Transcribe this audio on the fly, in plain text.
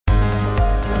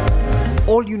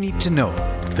all you need to know.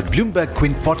 The Bloomberg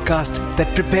Quint podcast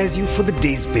that prepares you for the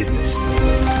day's business.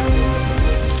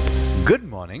 Good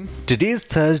morning. Today is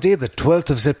Thursday, the 12th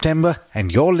of September,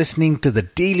 and you're listening to the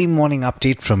daily morning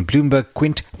update from Bloomberg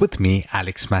Quint with me,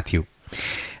 Alex Matthew.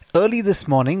 Early this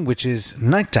morning, which is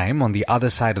nighttime on the other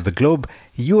side of the globe,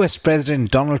 US President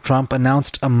Donald Trump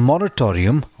announced a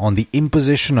moratorium on the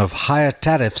imposition of higher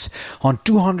tariffs on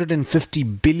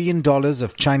 $250 billion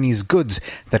of Chinese goods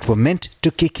that were meant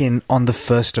to kick in on the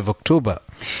 1st of October.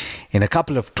 In a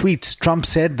couple of tweets, Trump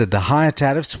said that the higher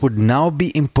tariffs would now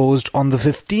be imposed on the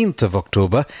 15th of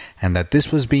October and that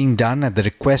this was being done at the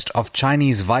request of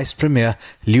Chinese Vice Premier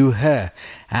Liu He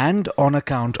and on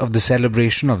account of the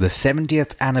celebration of the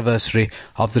 70th anniversary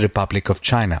of the Republic of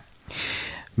China.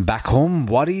 Back home,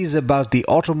 worries about the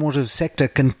automotive sector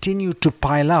continue to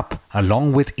pile up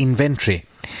along with inventory.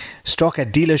 Stock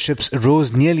at dealerships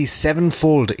rose nearly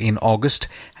sevenfold in August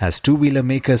as two-wheeler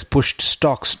makers pushed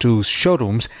stocks to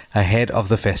showrooms ahead of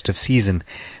the festive season,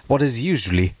 what is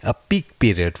usually a peak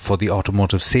period for the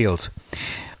automotive sales.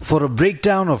 For a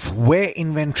breakdown of where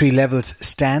inventory levels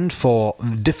stand for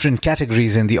different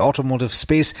categories in the automotive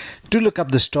space, do look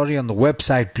up the story on the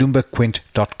website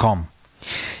bloombergquint.com.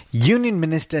 Union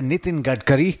Minister Nitin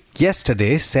Gadkari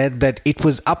yesterday said that it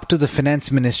was up to the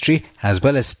Finance Ministry as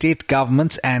well as state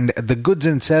governments and the Goods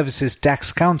and Services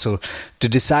Tax Council to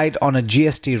decide on a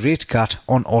GST rate cut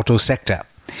on auto sector.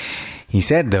 He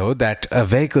said, though, that a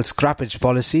vehicle scrappage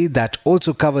policy that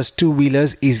also covers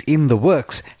two-wheelers is in the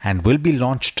works and will be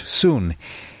launched soon.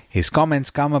 His comments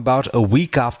come about a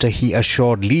week after he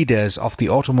assured leaders of the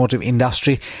automotive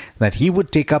industry that he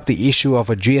would take up the issue of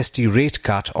a GST rate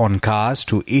cut on cars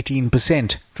to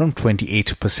 18% from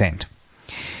 28%.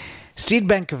 State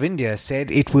Bank of India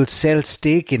said it will sell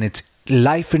stake in its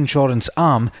life insurance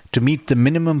arm to meet the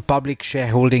minimum public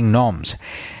shareholding norms.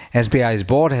 SBI's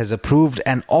board has approved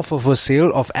an offer for sale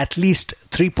of at least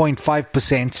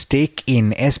 3.5% stake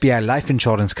in SBI Life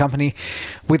Insurance Company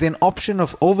with an option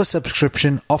of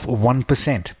oversubscription of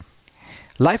 1%.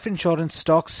 Life insurance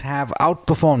stocks have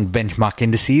outperformed benchmark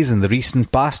indices in the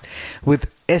recent past, with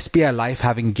SBI Life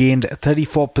having gained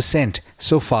 34%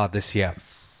 so far this year.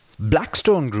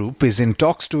 Blackstone Group is in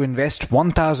talks to invest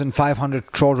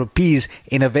 1,500 crore rupees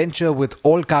in a venture with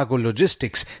All Cargo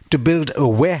Logistics to build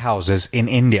warehouses in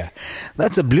India.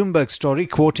 That's a Bloomberg story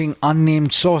quoting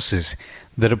unnamed sources.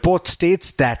 The report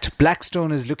states that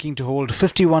Blackstone is looking to hold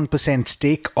 51%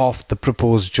 stake of the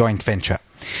proposed joint venture.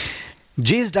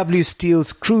 JSW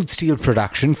Steel's crude steel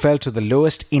production fell to the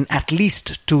lowest in at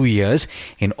least 2 years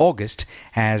in August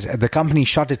as the company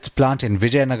shut its plant in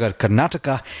Vijayanagar,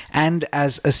 Karnataka, and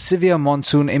as a severe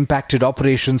monsoon impacted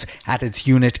operations at its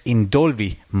unit in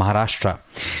Dolvi, Maharashtra.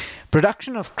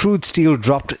 Production of crude steel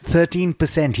dropped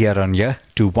 13% year-on-year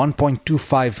to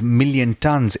 1.25 million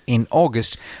tons in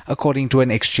August, according to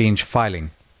an exchange filing.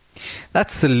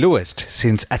 That's the lowest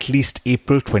since at least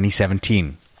April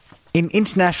 2017. In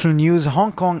international news,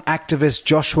 Hong Kong activist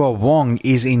Joshua Wong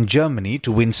is in Germany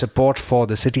to win support for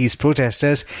the city's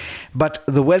protesters, but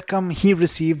the welcome he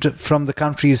received from the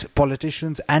country's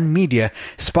politicians and media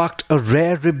sparked a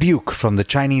rare rebuke from the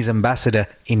Chinese ambassador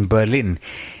in Berlin.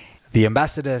 The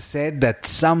ambassador said that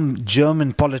some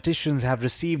German politicians have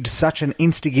received such an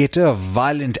instigator of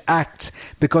violent acts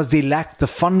because they lack the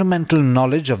fundamental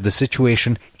knowledge of the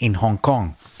situation in Hong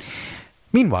Kong.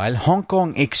 Meanwhile, Hong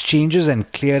Kong Exchanges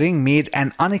and Clearing made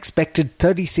an unexpected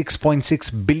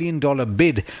 $36.6 billion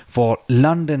bid for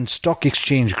London Stock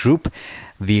Exchange Group.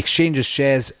 The exchange's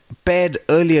shares pared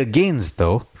earlier gains,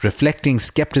 though, reflecting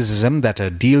skepticism that a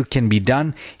deal can be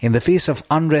done in the face of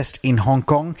unrest in Hong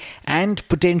Kong and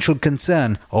potential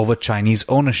concern over Chinese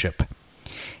ownership.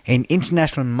 In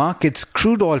international markets,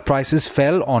 crude oil prices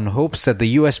fell on hopes that the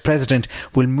US president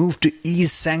will move to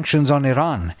ease sanctions on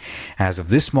Iran. As of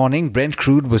this morning, Brent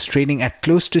crude was trading at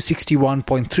close to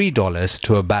 $61.3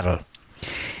 to a barrel.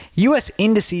 US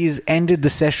indices ended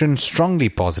the session strongly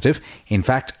positive. In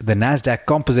fact, the Nasdaq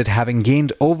Composite, having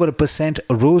gained over 1%,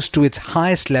 rose to its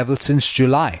highest level since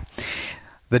July.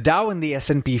 The Dow and the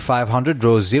S&P 500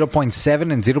 rose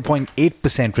 0.7 and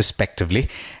 0.8% respectively,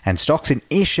 and stocks in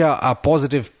Asia are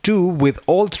positive too, with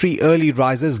all three early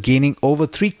risers gaining over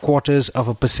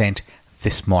 0.75%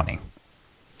 this morning.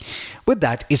 With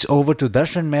that, it's over to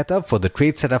Darshan Mehta for the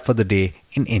trade setup for the day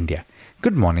in India.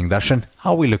 Good morning, Darshan.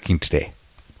 How are we looking today?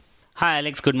 Hi,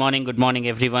 Alex. Good morning. Good morning,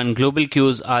 everyone. Global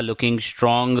cues are looking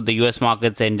strong. The US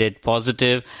markets ended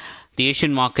positive. The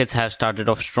Asian markets have started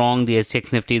off strong. The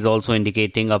SGX Nifty is also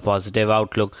indicating a positive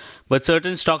outlook. But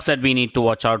certain stocks that we need to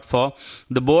watch out for.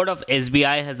 The board of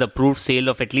SBI has approved sale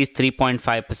of at least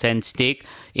 3.5% stake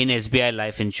in SBI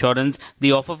Life Insurance.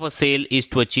 The offer for sale is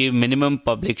to achieve minimum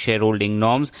public shareholding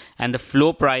norms, and the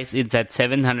floor price is at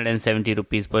 770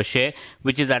 rupees per share,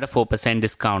 which is at a 4%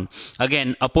 discount.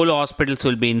 Again, Apollo Hospitals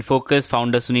will be in focus.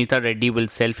 Founder Sunita Reddy will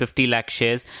sell 50 lakh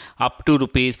shares up to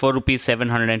rupees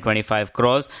 725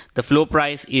 crores. The floor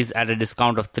price is at a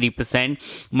discount of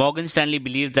 3%. Morgan Stanley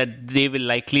believes that they will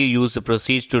likely use the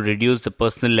proceeds to reduce the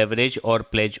personal leverage or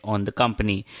pledge on the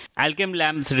company. Alkem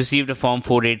Labs received a Form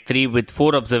 483 with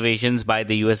 4 observations by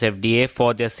the US FDA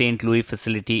for their St. Louis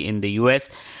facility in the US.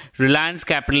 Reliance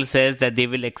Capital says that they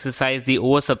will exercise the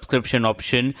oversubscription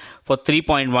option for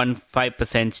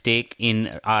 3.15% stake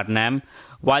in Arnam.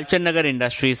 Walchand Nagar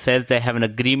Industries says they have an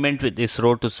agreement with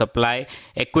ISRO to supply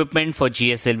equipment for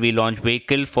GSLV launch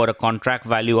vehicle for a contract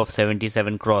value of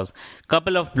 77 crores.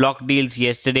 Couple of block deals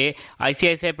yesterday.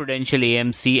 ICICI Prudential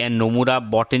AMC and Nomura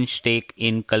bought in stake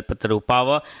in Kalpataru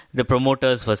Power. The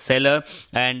promoters were seller,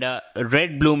 and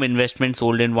Red Bloom Investment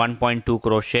sold in 1.2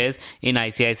 crore shares in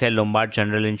ICICI Lombard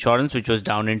General Insurance, which was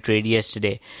down in trade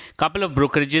yesterday. Couple of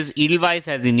brokerages. Edelweiss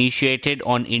has initiated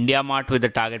on IndiaMart with a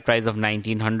target price of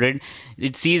 1900.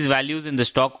 It sees values in the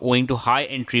stock owing to high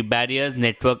entry barriers,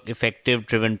 network effective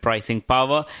driven pricing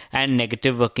power, and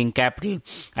negative working capital.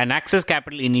 And Axis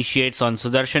Capital initiates on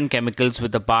Sudarshan Chemicals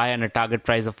with a buy and a target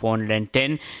price of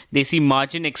 410. They see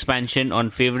margin expansion on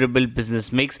favorable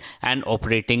business mix and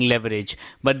operating leverage.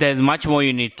 But there's much more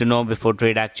you need to know before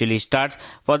trade actually starts.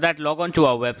 For that, log on to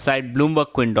our website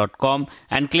bloombergquint.com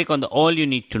and click on the All You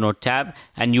Need to Know tab,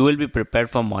 and you will be prepared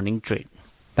for morning trade.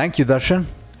 Thank you, Darshan.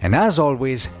 And as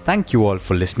always, thank you all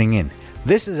for listening in.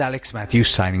 This is Alex Matthews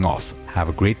signing off. Have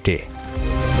a great day.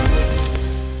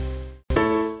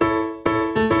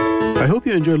 I hope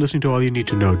you enjoyed listening to All You Need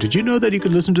to Know. Did you know that you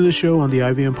could listen to the show on the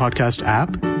IVM Podcast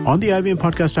app? On the IVM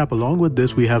Podcast app, along with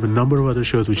this, we have a number of other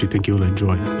shows which you think you'll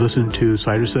enjoy. Listen to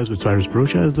Cyrus Says with Cyrus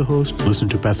Brocha as the host. Listen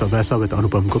to Paisa Vaisa with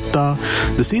Anupam Gupta.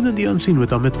 The Scene and the Unseen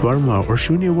with Amit Verma. Or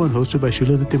Shunya One hosted by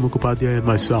Shiladitya Mukhopadhyay and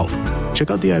myself.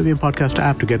 Check out the IVM Podcast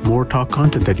app to get more talk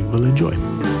content that you will enjoy.